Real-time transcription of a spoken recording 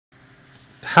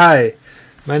Hi,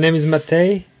 my name is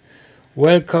Matej.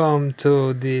 Welcome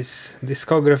to this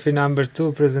discography number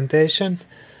 2 presentation.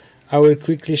 I will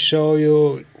quickly show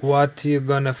you what you're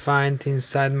gonna find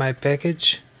inside my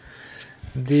package.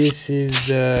 This is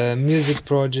the music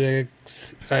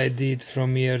projects I did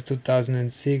from year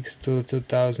 2006 to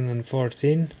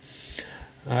 2014.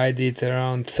 I did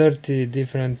around 30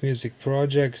 different music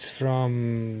projects,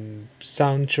 from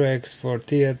soundtracks for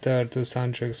theater to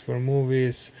soundtracks for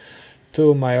movies,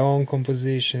 to my own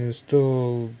compositions,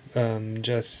 to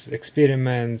just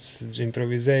experiments,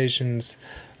 improvisations,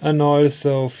 and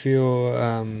also few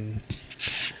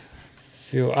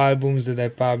albums that I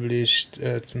published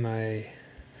at my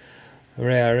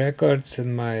Rare Records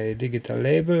and my digital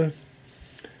label.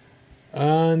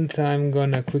 And I'm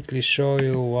gonna quickly show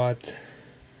you what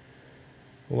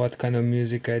kind of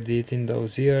music I did in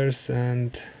those years,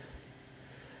 and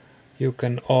you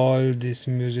can all this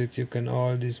music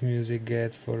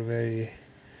get for very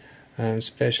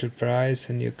special price,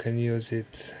 and you can use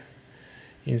it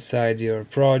inside your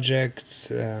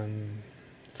projects,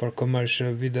 for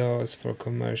commercial videos, for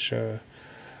commercial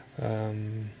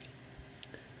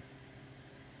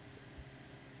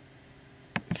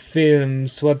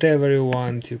films, whatever you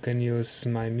want. You can use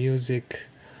my music.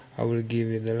 I will give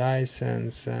you the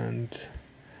license, and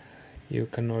you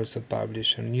can also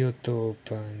publish on YouTube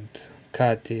and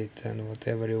cut it and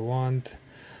whatever you want.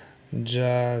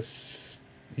 Just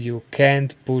you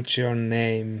can't put your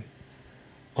name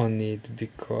on it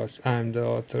because I'm the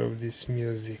author of this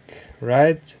music,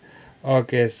 right?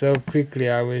 Okay, so quickly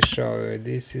I will show you.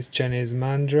 This is Chinese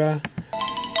mantra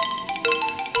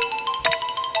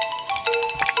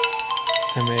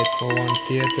I made for one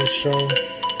theater show.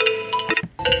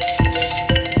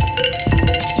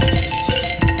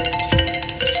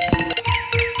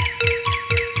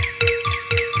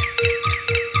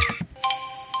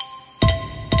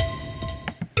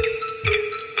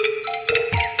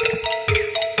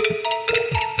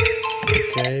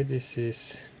 Okay, this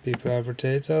is People Are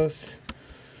Potatoes.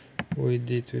 We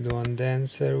did with one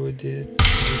dancer, we did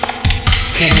this.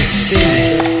 Can you see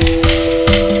me?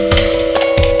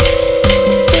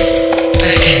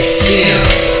 I can see you.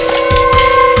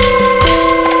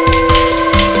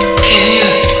 Can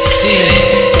you see me?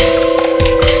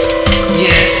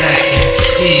 Yes, I can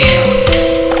see you.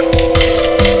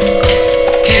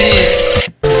 Can you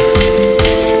see?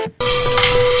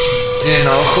 Do you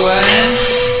know who I am?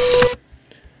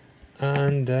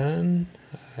 And then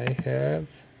I have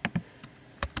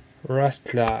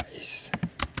Rustlies.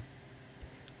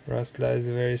 Rustlies is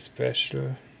a very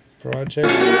special project.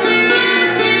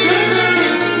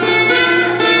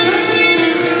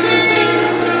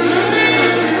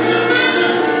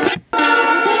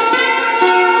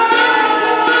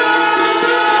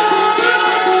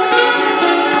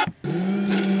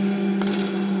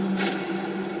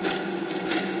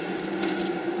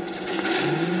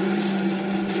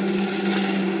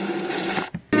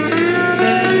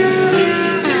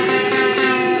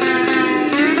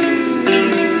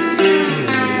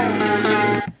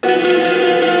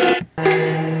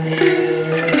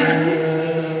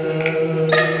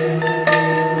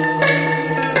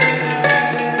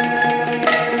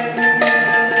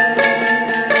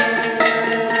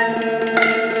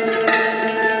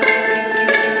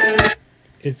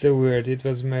 It's a weird, it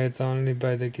was made only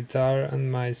by the guitar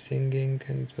and my singing,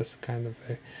 and it was kind of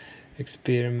an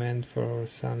experiment for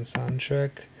some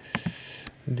soundtrack.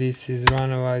 This is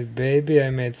Runaway Baby I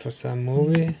made for some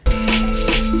movie.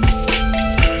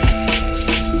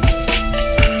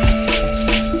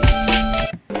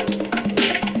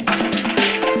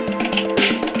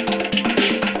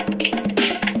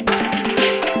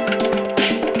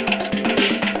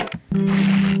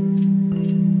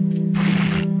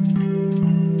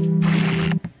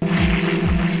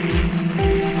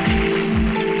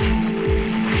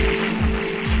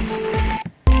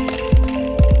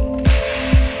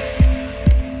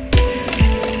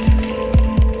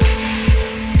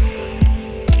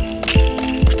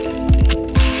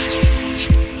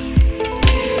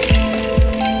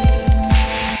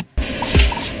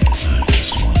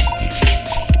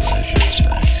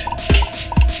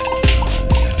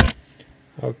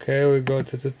 Okay, we go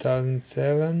to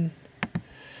 2007.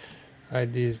 I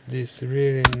did this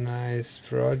really nice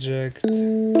project.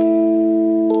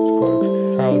 It's called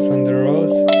House on the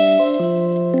Rose.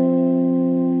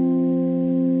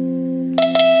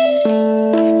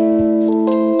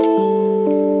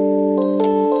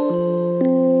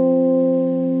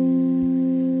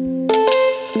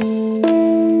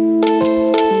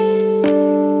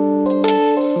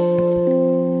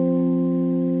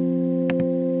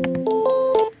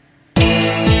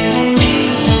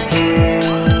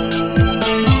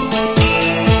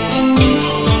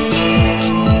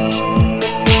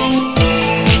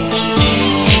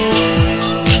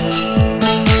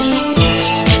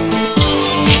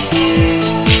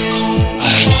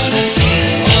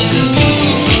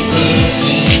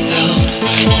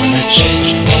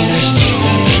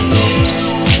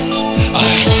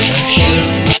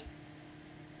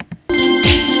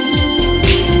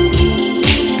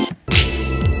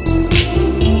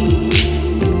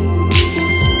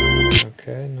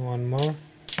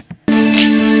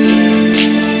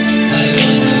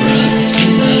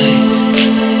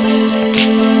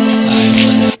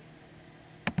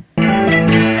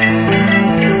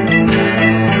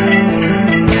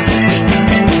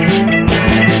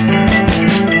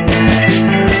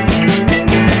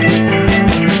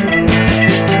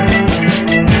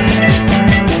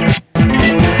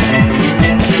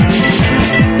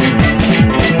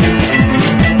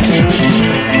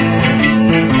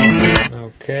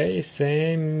 Okay,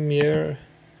 same year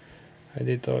I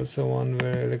did also one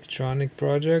very electronic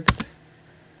project.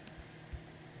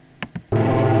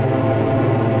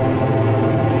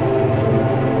 This is a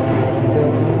video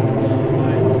of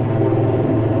mine.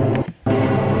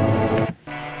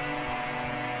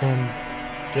 And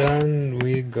then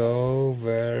we go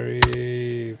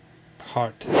very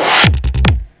hard.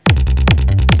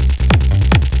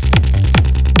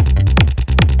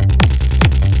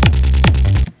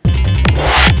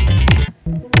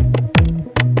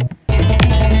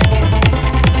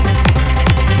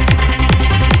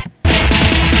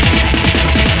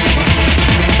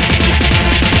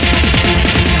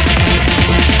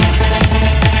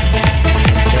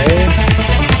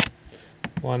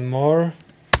 One more.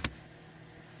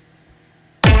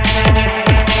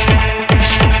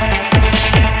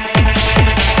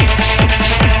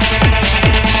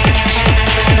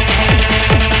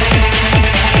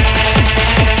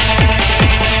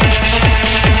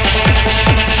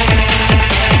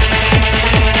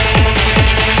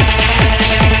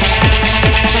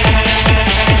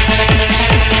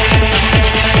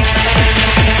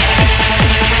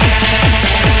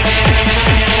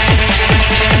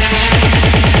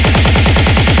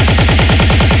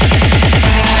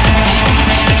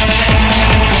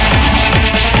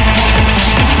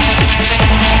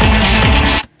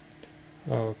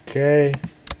 Okay,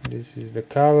 this is the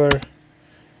cover.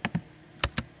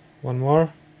 One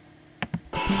more.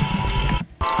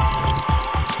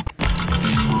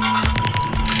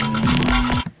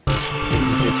 This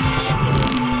is it.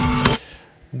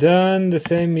 Then the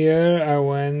same year I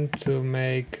went to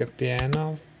make a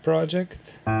piano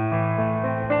project,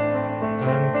 and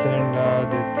turned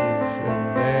out it is a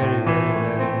very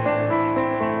nice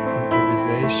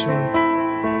improvisation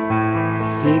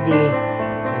CD.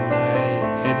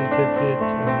 Edited it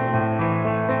and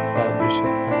published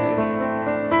it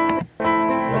by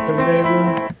record label,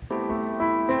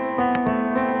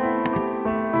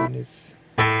 and it's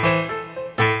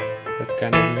that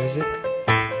kind of music.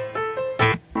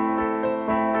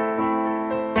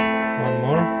 One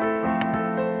more.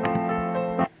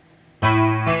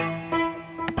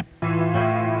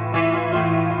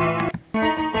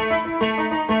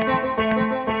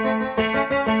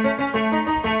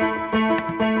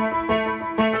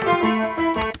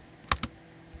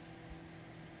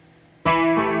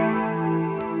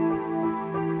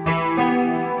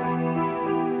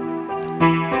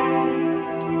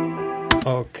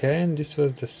 Okay, and this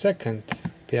was the second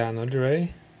piano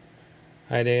dray.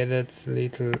 I added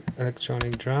little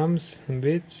electronic drums and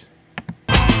beats.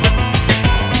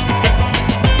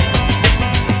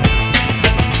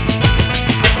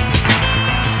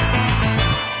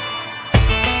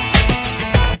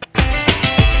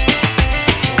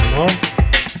 One more.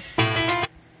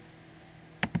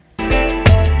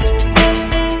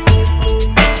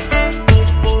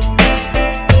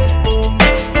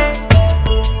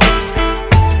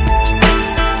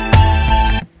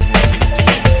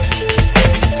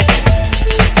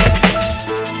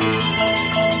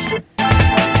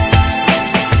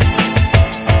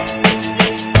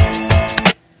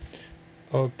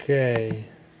 Okay,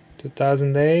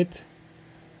 2008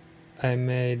 I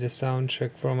made a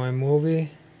soundtrack for my movie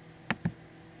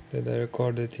that I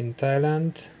recorded in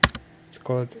Thailand. It's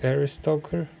called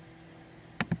Aristalker.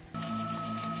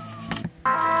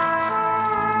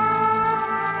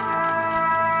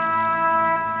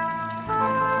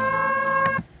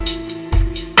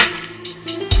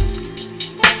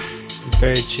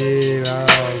 Very chill out,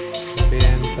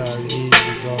 ambiental, easy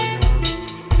going on.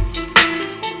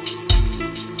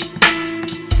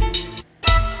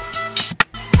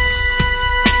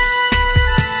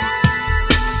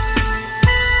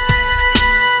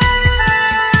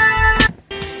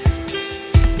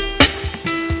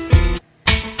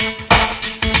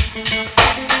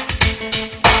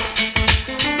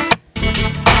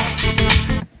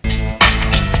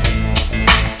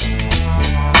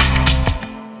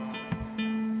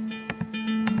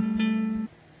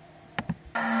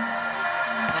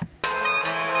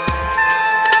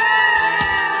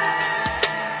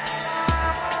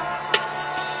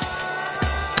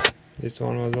 This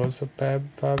one was also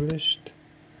published.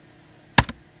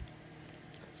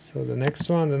 So the next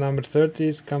one, the number 30,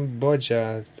 is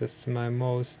Cambodia. That's my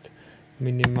most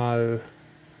minimal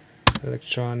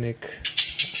electronic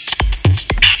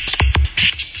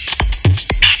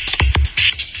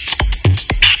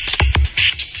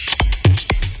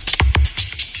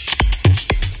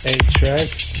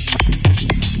tracks.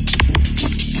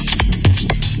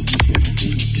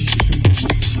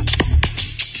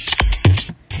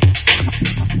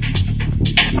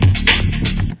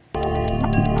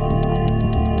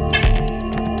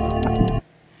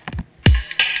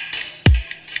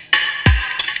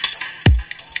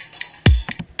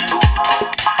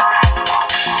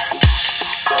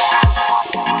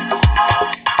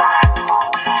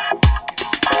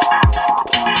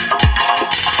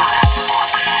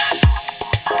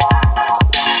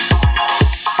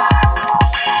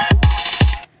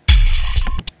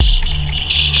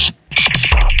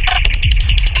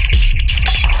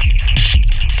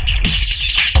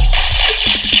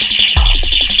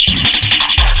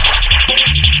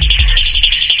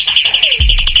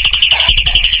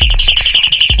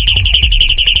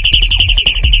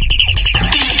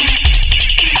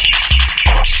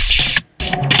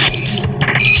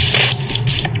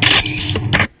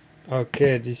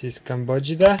 Okay, this is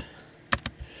Cambodia.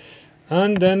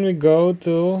 And then we go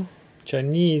to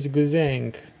Chinese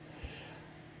guzheng.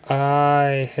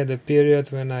 I had a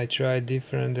period when I tried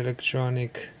different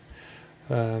electronic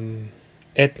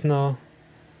ethno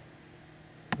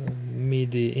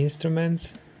MIDI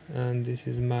instruments, and this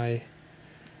is my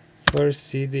first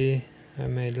CD I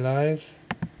made live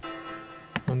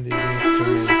on these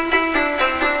instruments.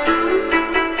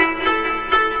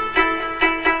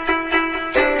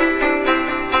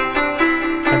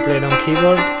 I played on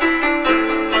keyboard.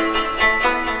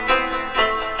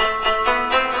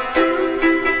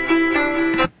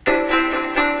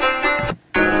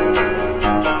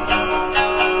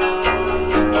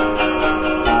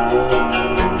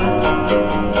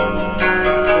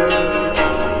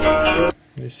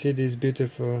 The CD is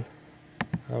beautiful.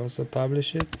 I also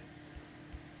publish it.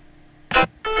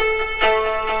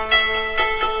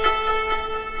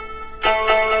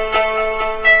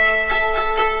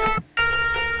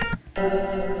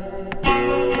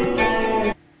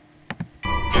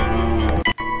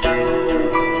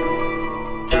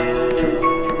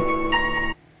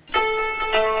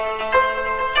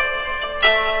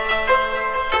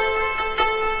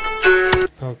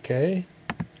 Okay,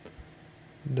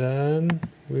 then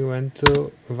we went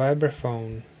to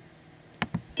vibraphone.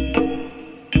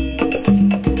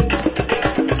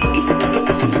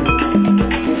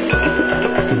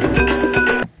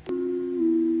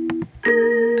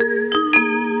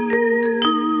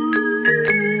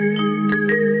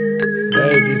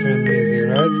 Very different music,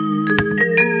 right?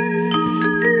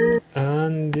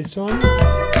 And this one,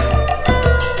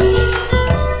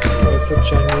 also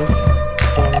Chinese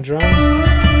stone drums,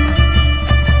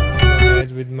 and I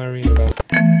made with marimba.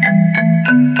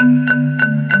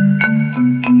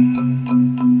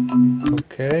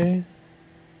 Okay,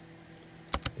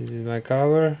 this is my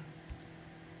cover,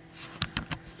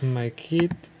 my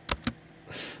kit,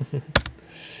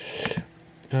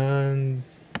 and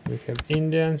we have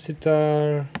Indian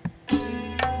sitar,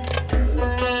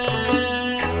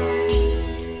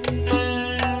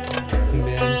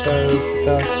 ambiental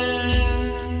stuff.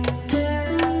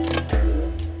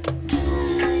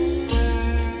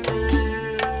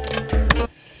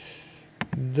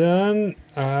 Then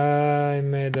I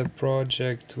made a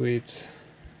project with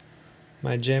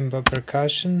my djembe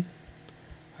percussion.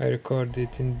 I recorded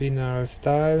it in binaural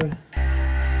style in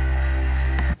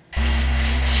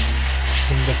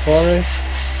the forest.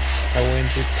 I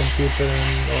went with computer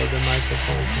and all the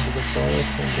microphones into the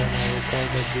forest, and then I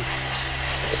recorded this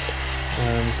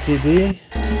CD.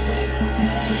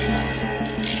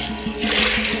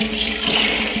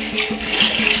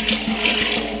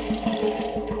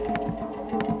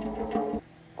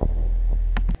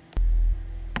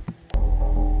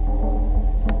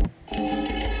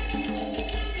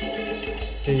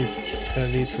 It's a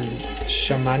little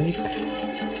shamanic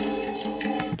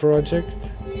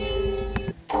project,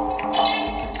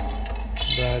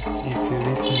 but if you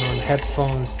listen on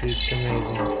headphones, it's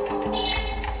amazing.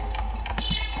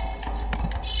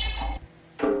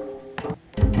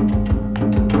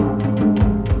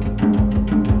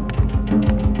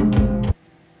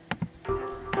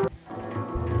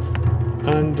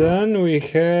 And then we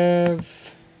have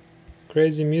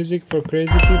crazy music for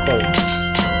crazy people.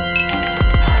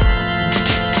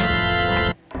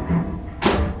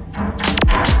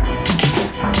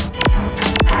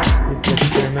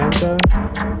 Experimental with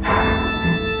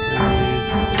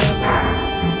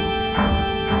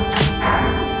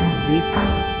beats,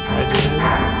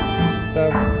 IDM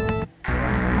stuff.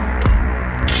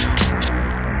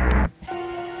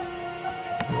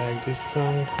 I like this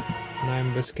song, Nine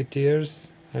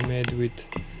Musketeers. I made with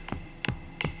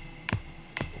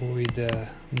a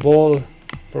ball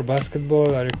for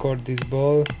basketball. I record this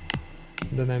ball,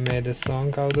 then I made a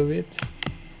song out of it.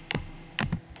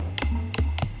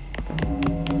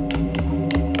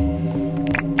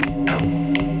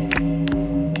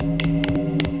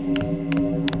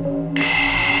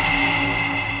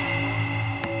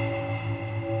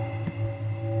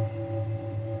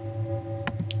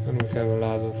 And we have a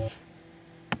lot of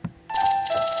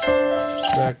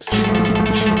tracks.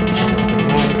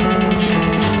 Nice.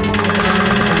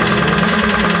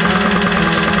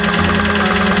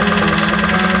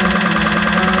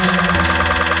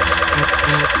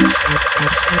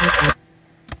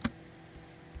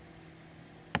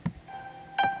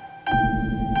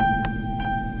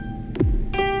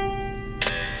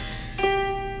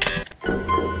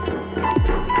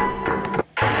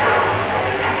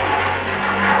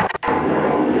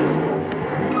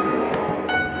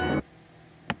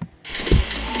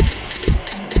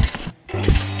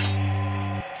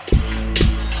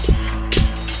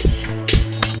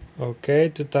 Okay,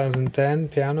 2010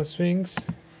 piano swings.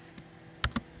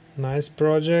 Nice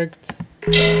project.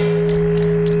 Deep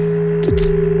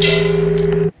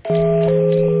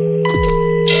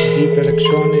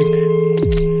electronic.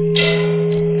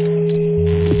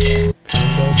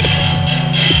 Kind of.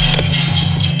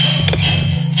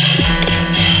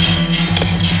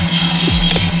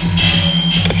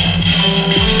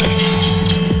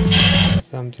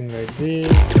 Something like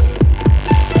this.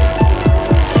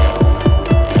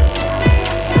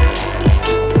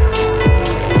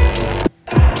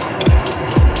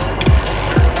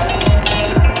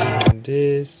 And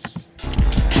this.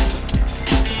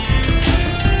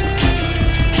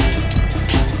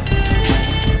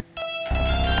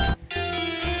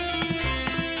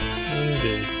 And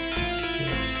this.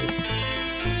 Like this.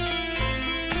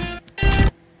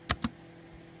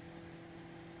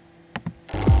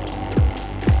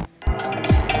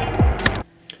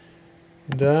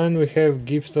 Then we have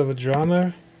Gift of a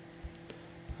Drummer.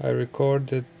 I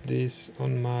recorded this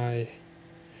on my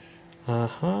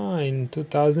in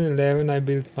 2011 I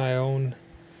built my own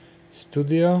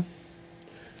studio,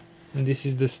 and this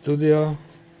is the studio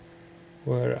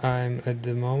where I'm at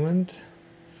the moment.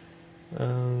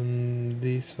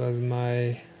 This was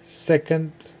my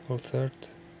second or third,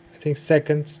 I think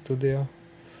second studio.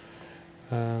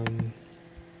 And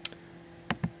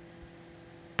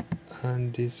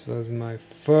this was my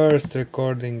first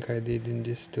recording I did in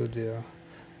this studio.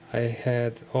 I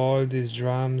had all these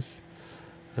drums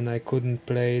and I couldn't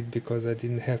play it because I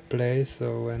didn't have place,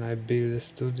 so when I built the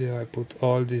studio I put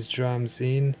all these drums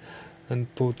in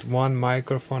and put one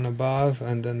microphone above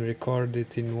and then record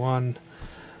it in one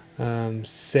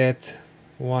set,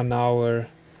 1 hour,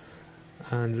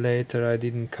 and later I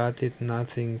didn't cut it,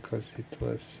 nothing, because it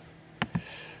was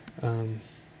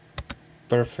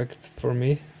perfect for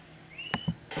me.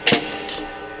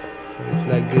 So it's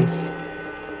like this.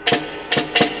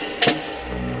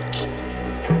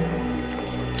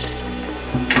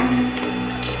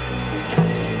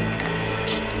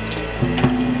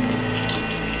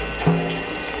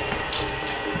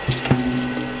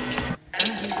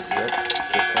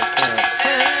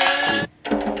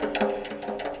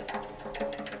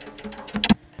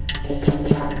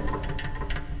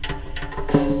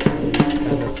 It's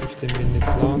kind of 15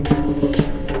 minutes long,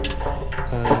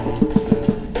 and it's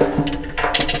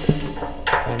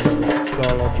kind of a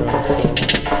solo drum solo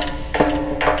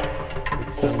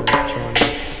with some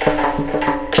electronics, and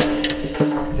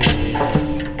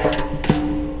it's really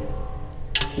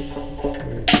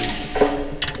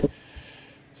good.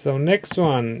 So next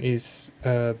one is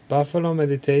Buffalo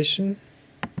Meditation.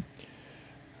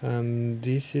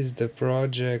 This is the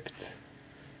project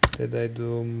that I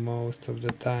do most of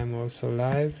the time also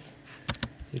live.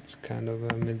 It's kind of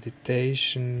a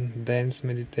meditation, dance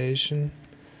meditation.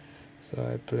 So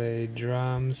I play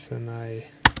drums and I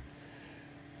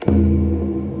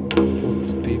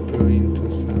put people into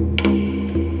some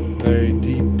very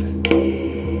deep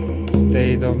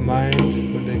state of mind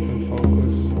where they can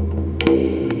focus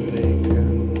and they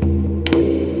can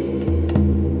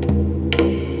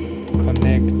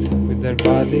connect with their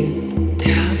body.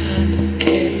 Come on,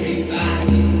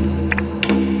 everybody,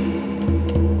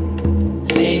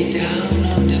 lay down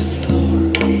on the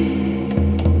floor.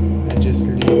 I just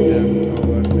lead them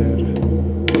toward their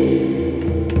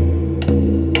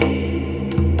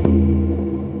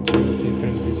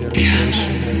different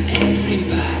visualization and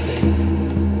state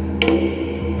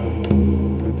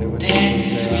where they want to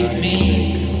Dance with me.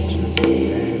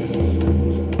 just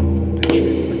dance and they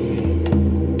trip with me.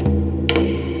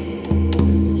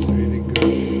 It's really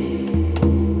good.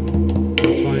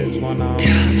 This one is 1 hour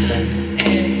and 10.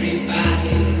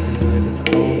 Everybody, You can do it at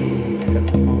home with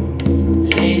headphones.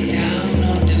 lay down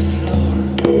on the floor.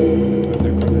 It was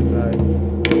recorded live.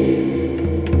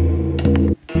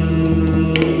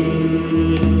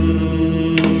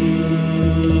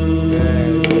 It's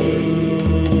very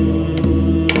deep, slow.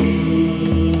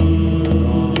 So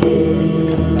long, you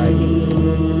can like it.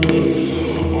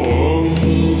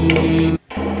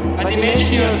 But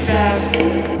imagine yourself.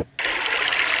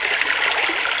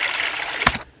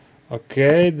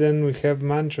 Okay, then we have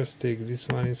Mantra Stick. This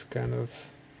one is kind of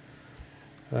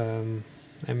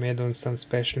I made on some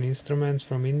special instruments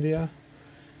from India.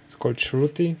 It's called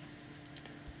Shruti,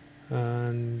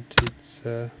 and it's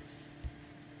singing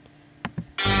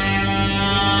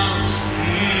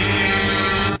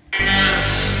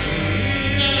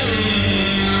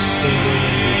on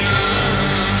this instrument.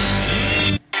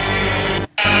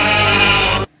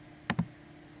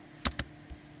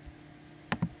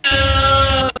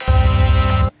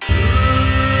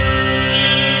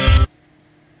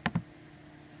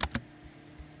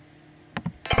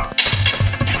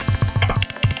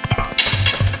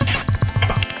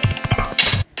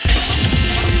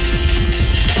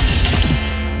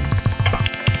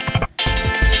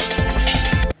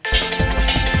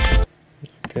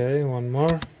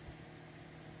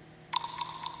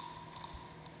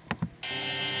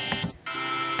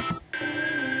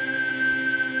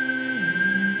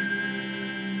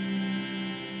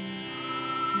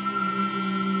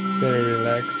 very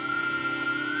relaxed.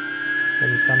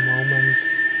 In some moments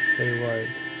it's very wild.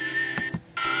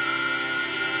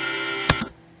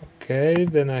 Okay,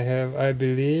 then I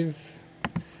believe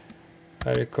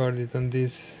I recorded on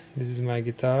this. This is my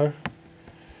guitar.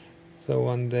 So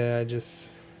one day I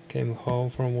just came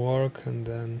home from work and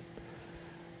then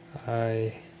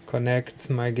I connect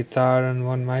my guitar and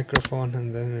one microphone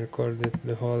and then recorded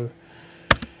the whole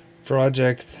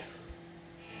project.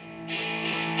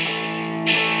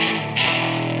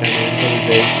 It's kind of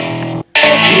improvisation.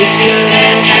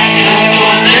 I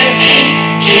wanna see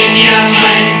in your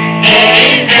mind. There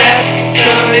is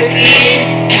absolutely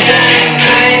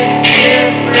dynamite.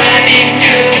 You're running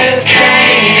through the sky.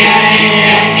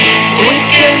 We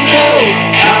can go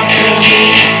after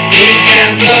me. We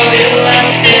can go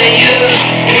after you.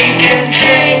 We can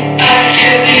say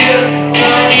after you.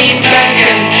 Running back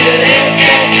into the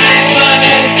sky. I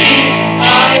wanna see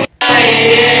all I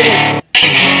am.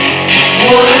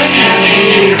 Wanna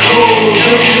be who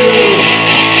do you?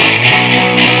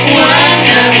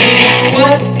 Wanna be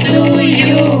what do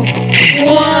you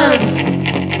want?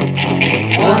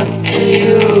 What do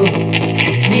you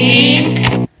need?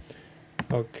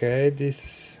 Okay, this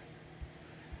is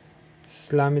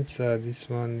Slamica. This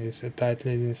one is a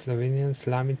title is in Slovenian.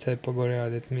 Slamica je pogorela.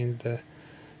 That means that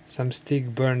some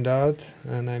stick burned out,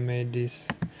 and I made this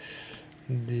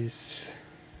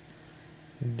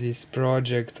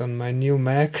project on my new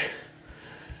Mac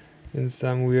in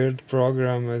some weird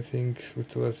program. I think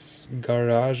it was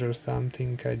Garage or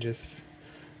something. I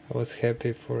was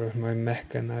happy for my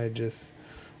Mac and I just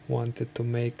wanted to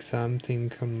make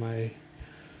something on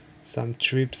some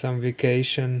trip, some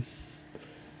vacation.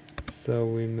 So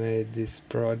we made this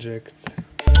project.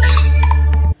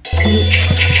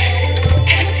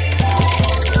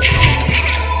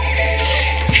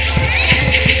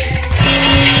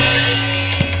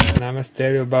 And I must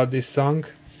tell you about this song.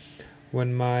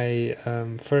 When my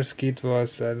first kid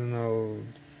was, I don't know,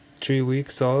 3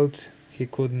 weeks old, he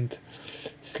couldn't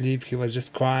sleep. He was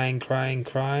just crying.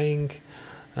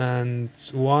 And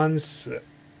once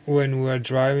when we were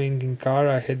driving in car,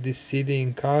 I had this CD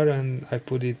in car and I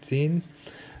put it in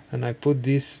and I put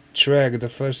this track, the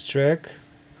first track,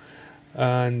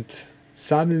 and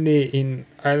suddenly in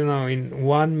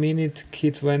 1 minute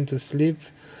kid went to sleep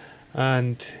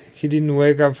and he didn't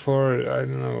wake up for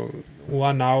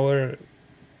 1 hour.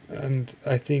 And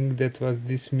I think that was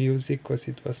this music, because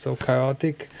it was so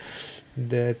chaotic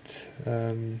that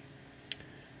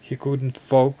he couldn't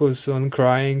focus on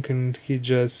crying and he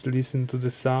just listened to the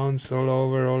sounds all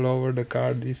over the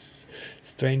car, these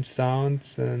strange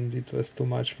sounds, and it was too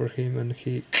much for him and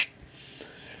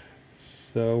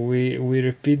so we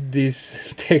repeat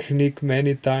this technique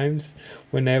many times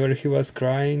whenever he was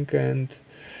crying, and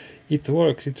it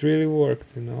works, it really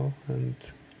worked, and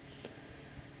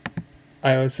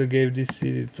I also gave this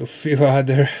CD to a few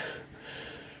other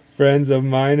friends of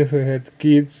mine who had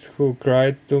kids who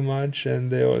cried too much,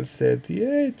 and they all said,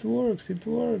 yeah, it works,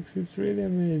 it's really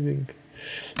amazing.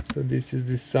 So this is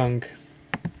this song.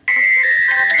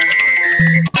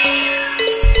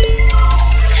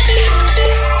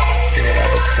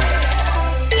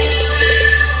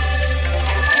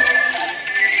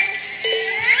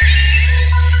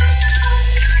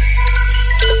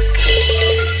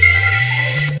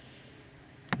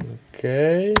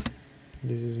 Okay,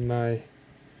 this is my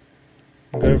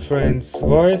girlfriend's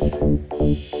voice.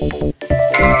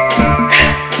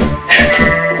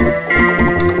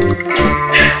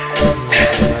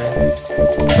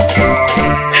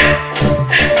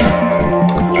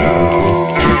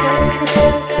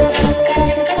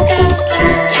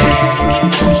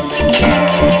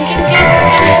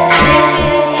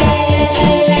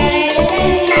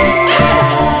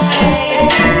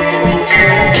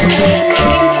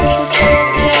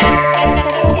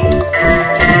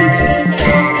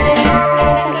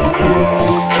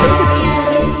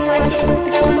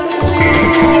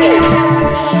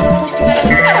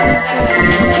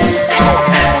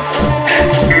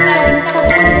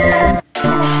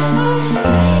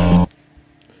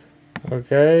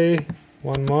 Okay,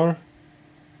 one more.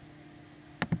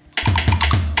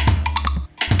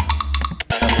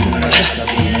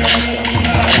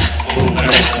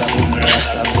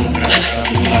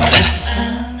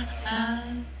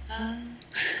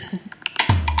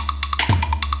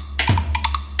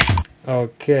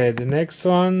 Okay, the next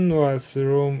one was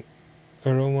Room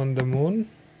on the Moon.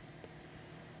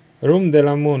 Room de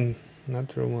la Moon,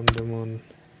 not Room on the Moon.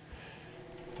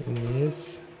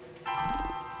 Yes.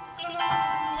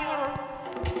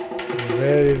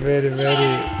 Very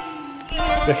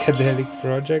psychedelic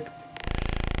project.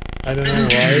 I don't know why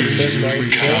it says why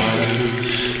it's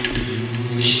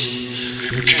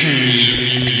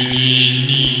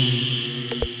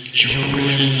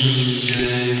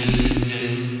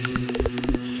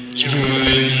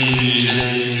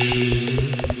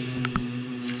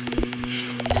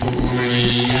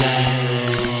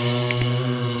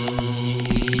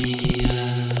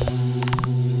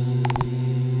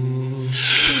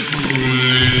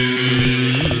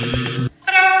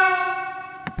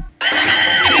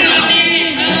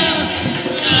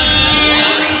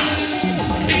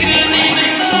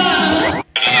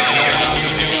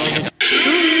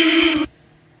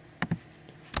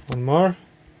One more.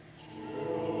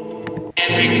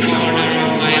 Every corner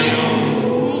of my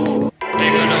room, they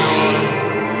got all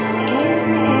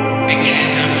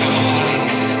became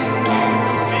alcoholics.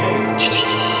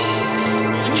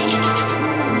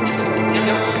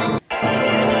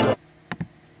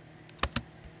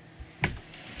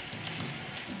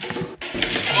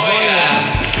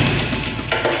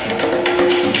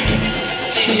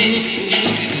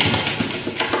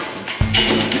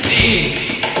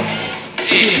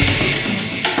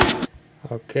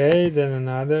 Okay, then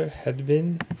another had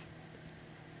been.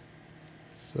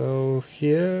 So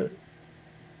here,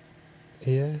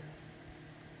 yeah,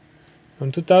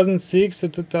 from 2006 to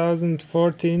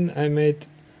 2014 I made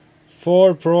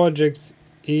 4 projects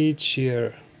each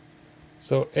year.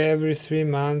 So every 3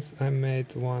 months I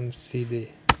made 1 CD.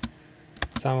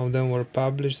 Some of them were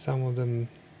published, some of them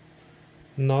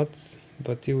not,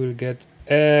 but you will get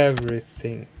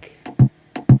everything.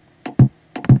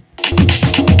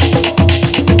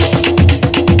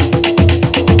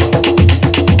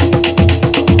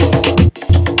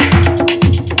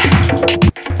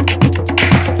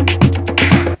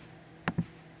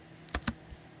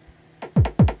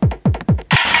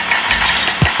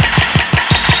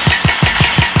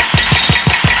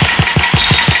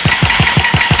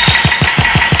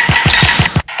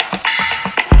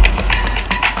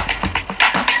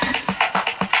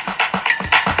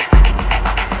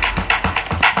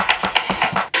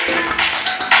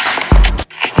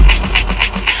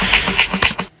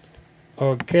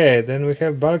 Okay, then we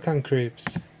have Balkan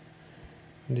Creeps.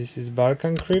 This is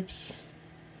Balkan Creeps.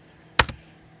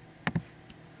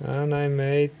 And I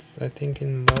made, I think,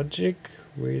 in Logic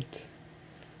with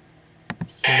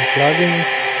some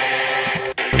plugins.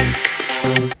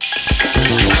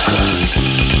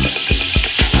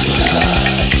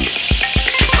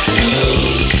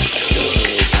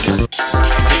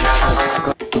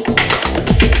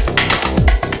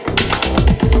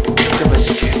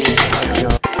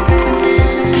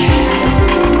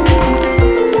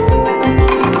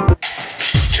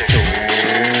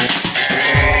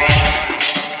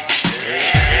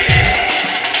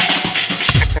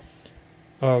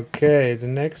 Okay, the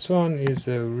next one is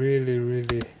a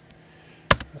really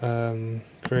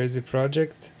crazy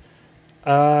project.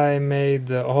 I made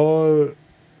the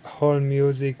whole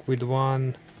music with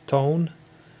one tone,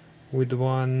 with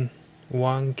one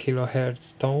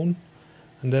kilohertz tone,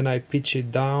 and then I pitch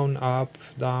it down, up,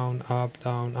 down, up,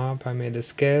 down, up. I made a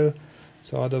scale,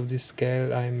 so out of this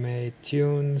scale I made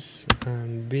tunes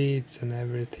and beats and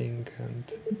everything, and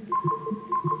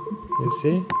you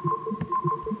see?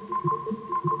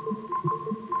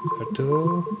 So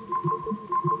 2,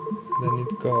 then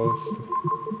it goes.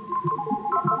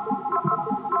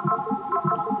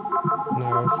 And I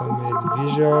also made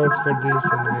visuals for this,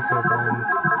 and I had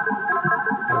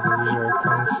a visual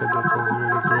concept that was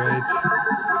really great.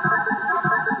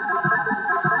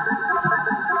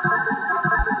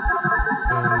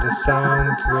 And the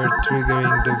sound were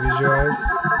triggering the visuals.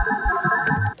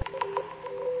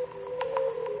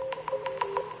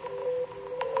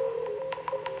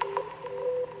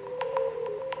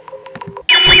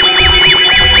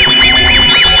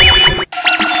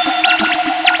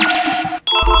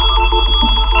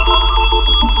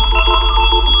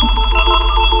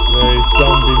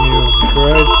 Zombie music,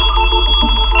 right?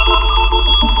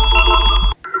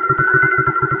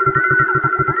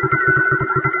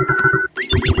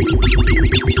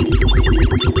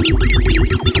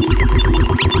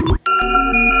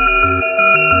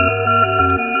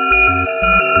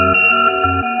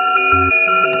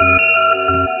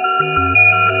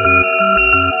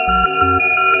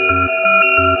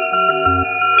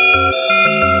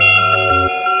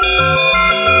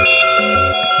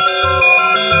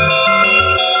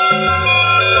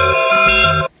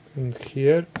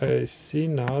 Here I see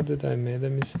now that I made a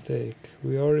mistake.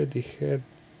 We already had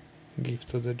Gift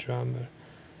to the Drummer,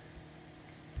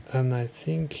 and I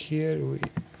think here we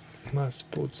must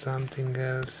put something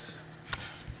else,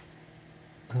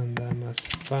 and I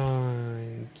must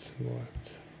find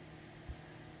what.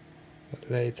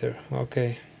 later.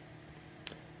 Okay,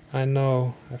 I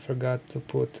know I forgot to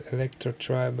put electro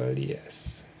tribal.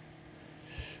 Yes,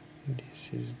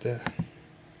 this is the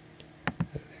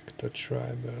electro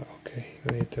tribal. Okay,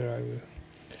 later I will.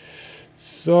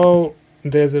 So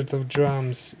Desert of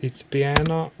Drums, it's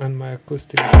piano and my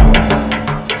acoustic drums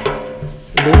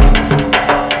looped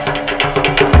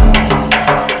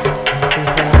and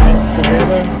synchronized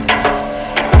together.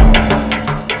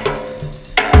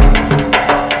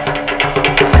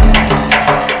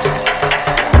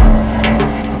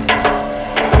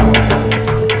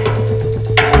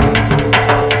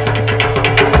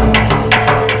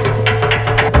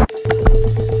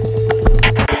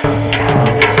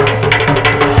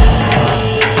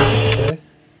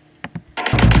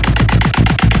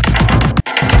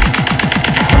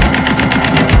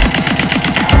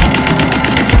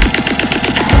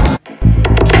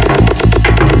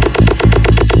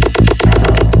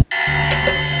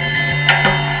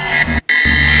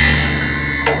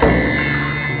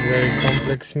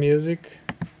 Complex music.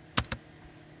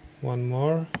 One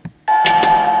more.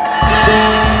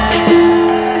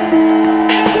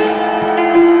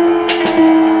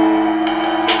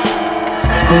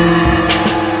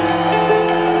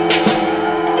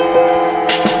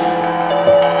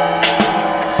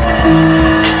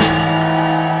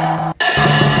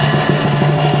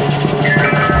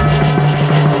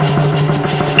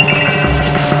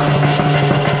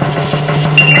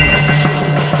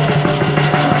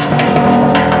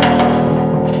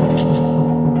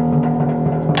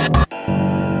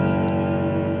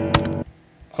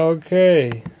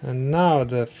 Okay, and now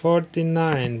the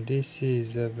 49. This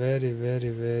is a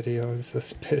very also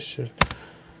special.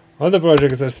 All the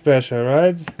projects are special,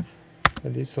 right?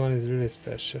 But this one is really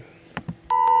special.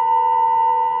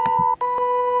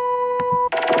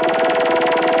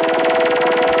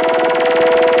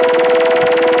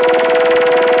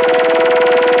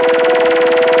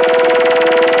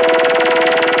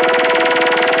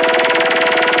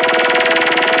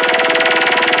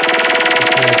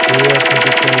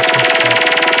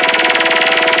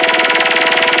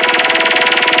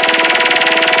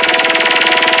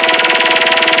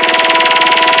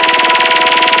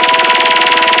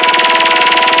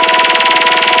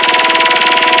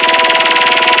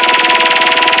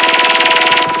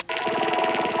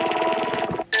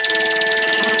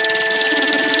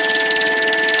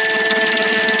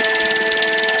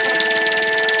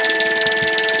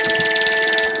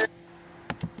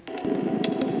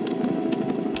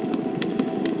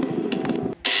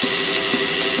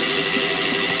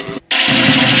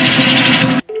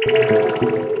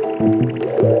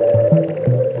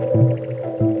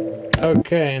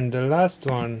 Okay, and the last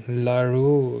one, La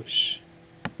Rouge.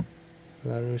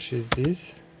 La Rouge is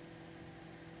this.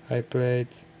 I played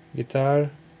guitar,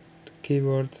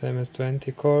 keyboard,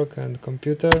 MS-20, cork and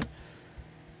computer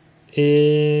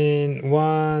in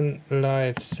one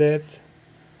live set.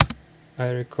 I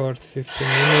record 15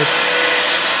 minutes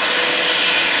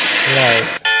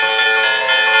live.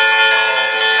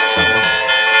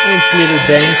 It's a little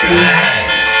dancey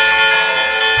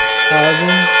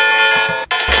album.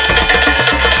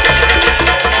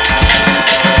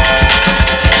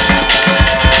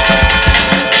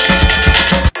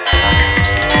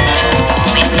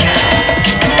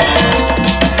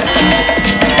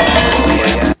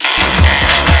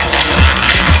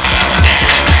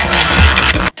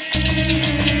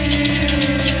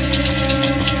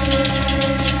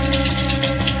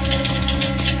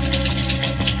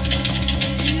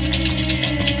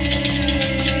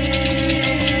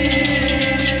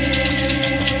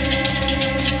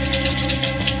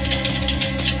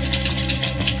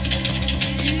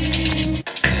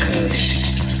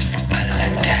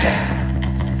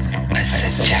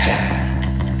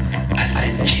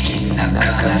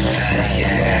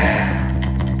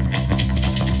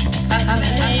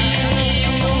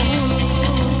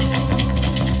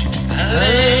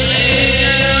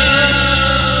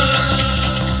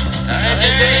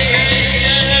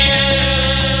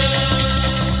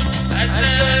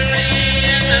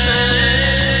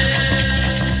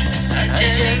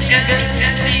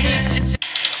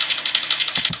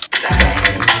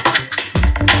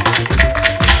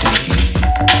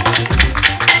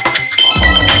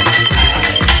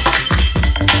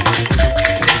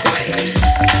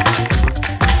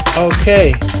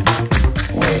 Okay,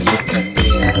 we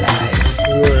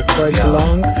were quite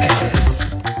long,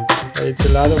 but it's a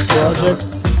lot of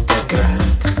projects,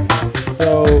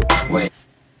 so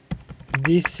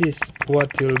this is what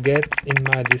you'll get in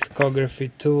my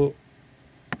Discography 2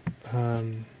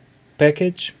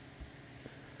 package.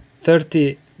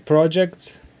 30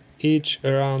 projects, each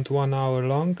around 1 hour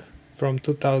long, from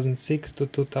 2006 to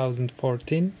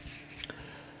 2014.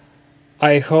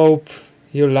 I hope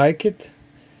you like it.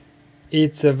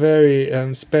 It's a very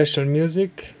special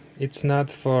music. It's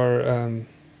not for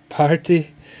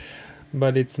party,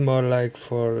 but it's more like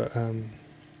for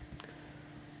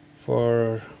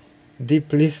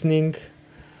deep listening,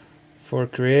 for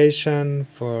creation,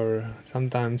 for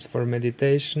sometimes for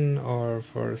meditation, or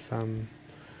for some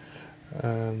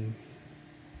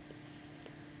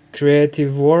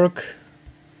creative work.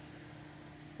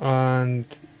 And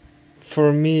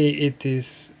for me it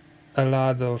is a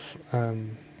lot of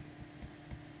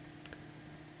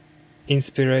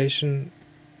inspiration.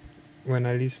 When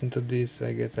I listen to this,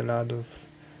 I get a lot of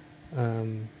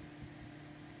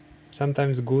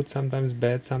sometimes good, sometimes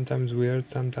bad, sometimes weird,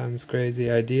 sometimes crazy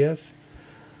ideas,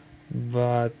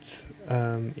 but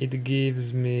it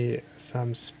gives me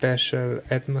some special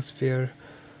atmosphere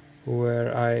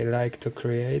where I like to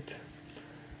create,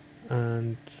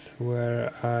 and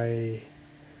where I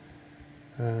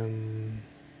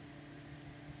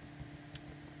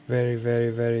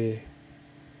very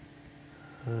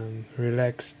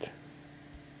relaxed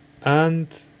and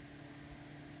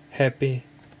happy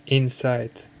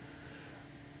inside,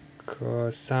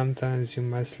 because sometimes you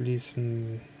must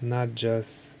listen not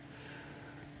just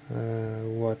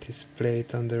what is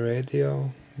played on the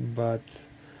radio, but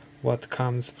what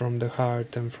comes from the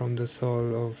heart and from the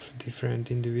soul of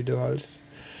different individuals.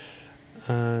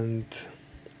 And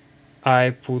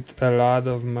I put a lot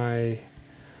of my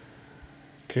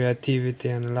creativity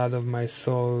and a lot of my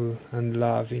soul and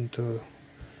love into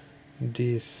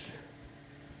these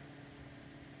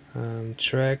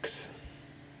tracks.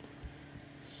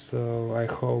 So I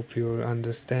hope you'll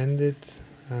understand it,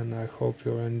 and I hope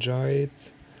you'll enjoy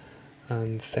it.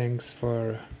 And thanks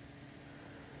for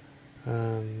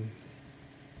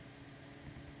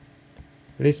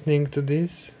listening to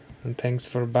this, and thanks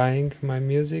for buying my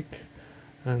music,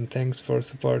 and thanks for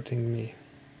supporting me.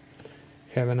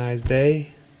 Have a nice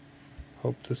day.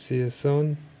 Hope to see you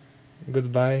soon.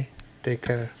 Goodbye. Take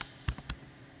care.